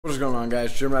What is going on,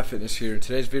 guys? Gym Rat Fitness here. In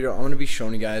today's video, I'm going to be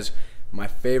showing you guys my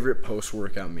favorite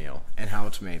post-workout meal and how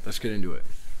it's made. Let's get into it.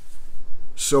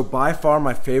 So by far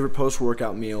my favorite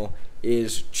post-workout meal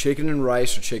is chicken and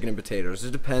rice or chicken and potatoes.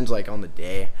 It depends on the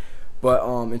day. But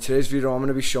in today's video, I'm going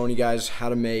to be showing you guys how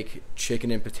to make chicken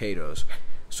and potatoes.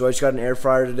 So I just got an air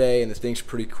fryer today and the thing's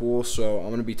pretty cool, so I'm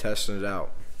going to be testing it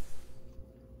out.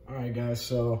 Alright guys,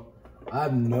 so I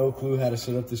have no clue how to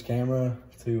set up this camera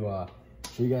to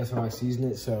show you guys how I season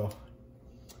it, so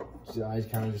I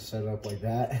kind of just set it up like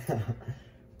that.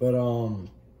 But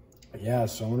yeah,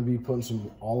 so I'm gonna be putting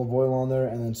some olive oil on there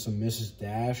and then some Mrs.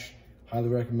 Dash. Highly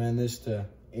recommend this to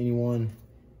anyone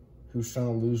who's trying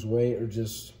to lose weight or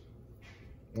just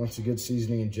wants a good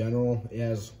seasoning in general. It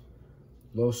has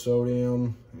low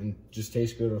sodium and just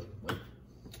tastes good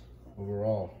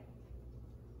overall.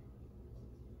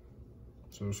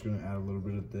 So I'm just gonna add a little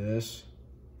bit of this.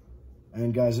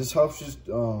 And guys, this helps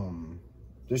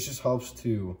just helps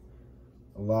to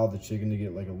allow the chicken to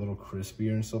get a little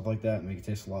crispier and stuff like that and make it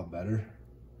taste a lot better.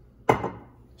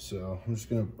 So I'm just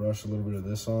gonna brush a little bit of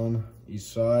this on each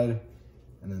side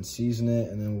and then season it,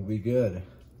 and then we'll be good.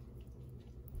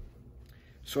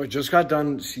 So I just got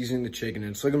done seasoning the chicken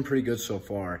and it's looking pretty good so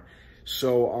far.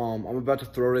 So I'm about to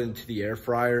throw it into the air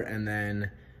fryer and then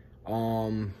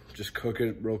just cook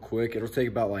it real quick. It'll take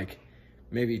about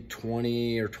maybe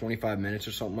 20 or 25 minutes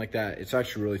or something like that. It's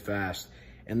actually really fast.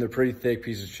 And they're pretty thick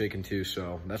pieces of chicken too,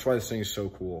 so that's why this thing is so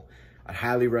cool. I'd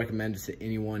highly recommend it to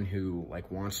anyone who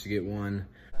wants to get one.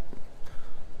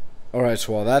 All right,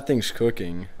 so while that thing's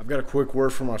cooking, I've got a quick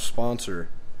word from our sponsor,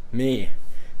 me.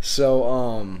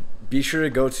 So be sure to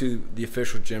go to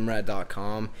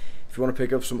theofficialgymrat.com if you want to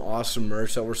pick up some awesome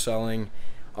merch that we're selling.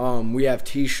 We have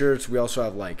t-shirts, we also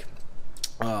have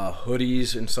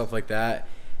hoodies and stuff like that.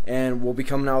 And we'll be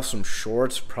coming out with some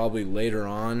shorts probably later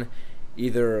on,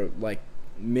 either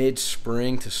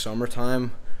mid-spring to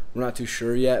summertime. We're not too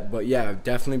sure yet, but yeah,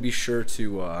 definitely be sure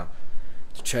to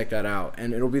check that out.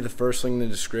 And it'll be the first link in the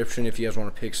description if you guys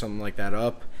want to pick something like that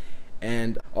up.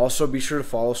 And also be sure to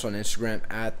follow us on Instagram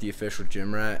at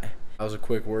theofficialgymrat. That was a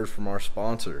quick word from our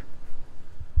sponsor.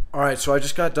 Alright, so I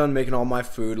just got done making all my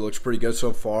food. It looks pretty good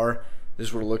so far. This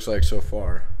is what it looks like so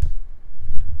far.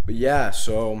 But yeah,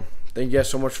 so thank you guys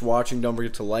so much for watching. Don't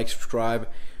forget to like, subscribe,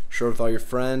 share with all your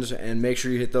friends, and make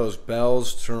sure you hit those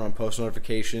bells to turn on post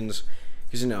notifications.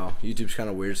 Because, YouTube's kind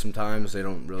of weird sometimes. They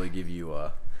don't really give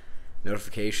you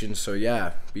notifications. So,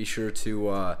 yeah, be sure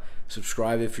to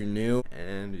subscribe if you're new.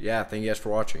 And, yeah, thank you guys for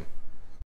watching.